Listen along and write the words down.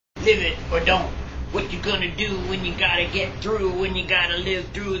live it or don't. What you gonna do when you gotta get through, when you gotta live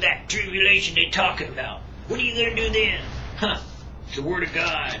through that tribulation they talking about? What are you gonna do then? Huh, it's the Word of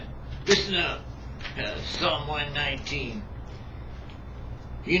God. Listen up. Psalm 119.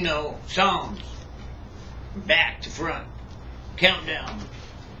 You know, Psalms. Back to front. Countdown.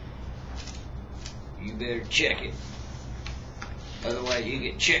 You better check it. Otherwise you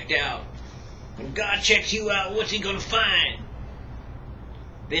get checked out. When God checks you out, what's he gonna find?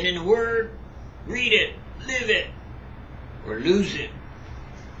 Been in the Word? Read it. Live it. Or lose it.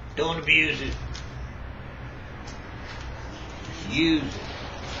 Don't abuse it. Use it.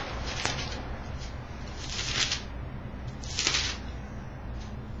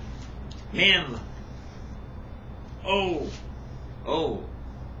 Him. Oh. Oh.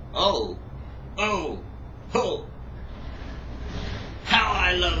 Oh. Oh. Oh. How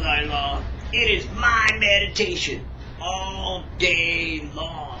I love thy law. It is my meditation all day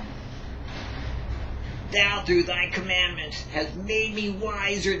long. Thou through thy commandments hast made me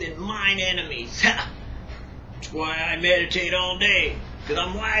wiser than mine enemies. That's why I meditate all day, because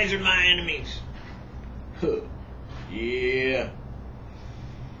I'm wiser than my enemies. Huh. Yeah.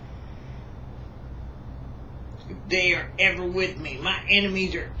 If they are ever with me, my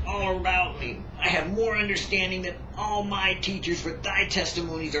enemies are all about me. I have more understanding than all my teachers, for thy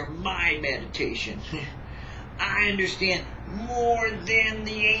testimonies are my meditation. I understand more than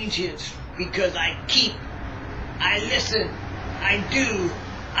the ancients, because I keep, I listen, I do,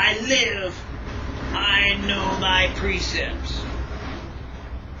 I live, I know thy precepts.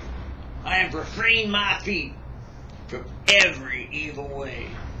 I have refrained my feet from every evil way.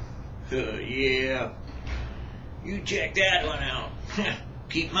 Yeah. You check that one out.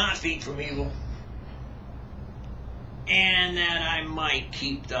 Keep my feet from evil. And that I might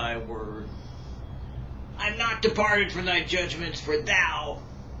keep thy word. I've not departed from thy judgments, for thou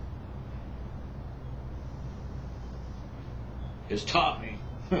hast taught me.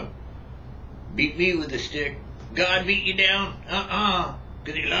 Beat me with a stick. God beat you down?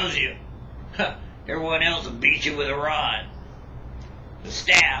 Because he loves you. Everyone else will beat you with a rod, a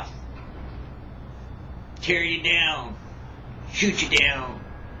staff, tear you down, shoot you down,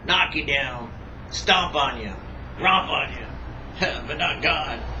 knock you down, stomp on you, romp on you. But not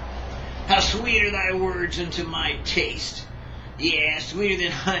God. How sweet are thy words unto my taste. Yeah, sweeter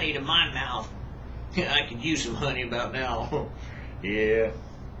than honey to my mouth. I could use some honey about now. Yeah.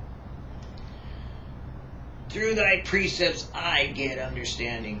 Through thy precepts I get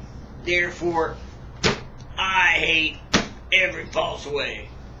understanding. Therefore, I hate every false way.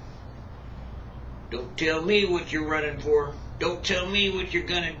 Don't tell me what you're running for. Don't tell me what you're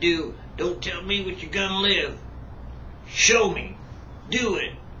gonna do. Don't tell me what you're gonna live. Show me. Do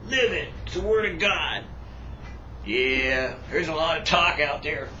it. Live it. It's the Word of God. Yeah, there's a lot of talk out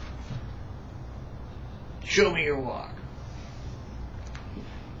there. Show me your walk.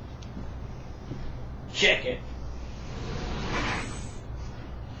 Check it.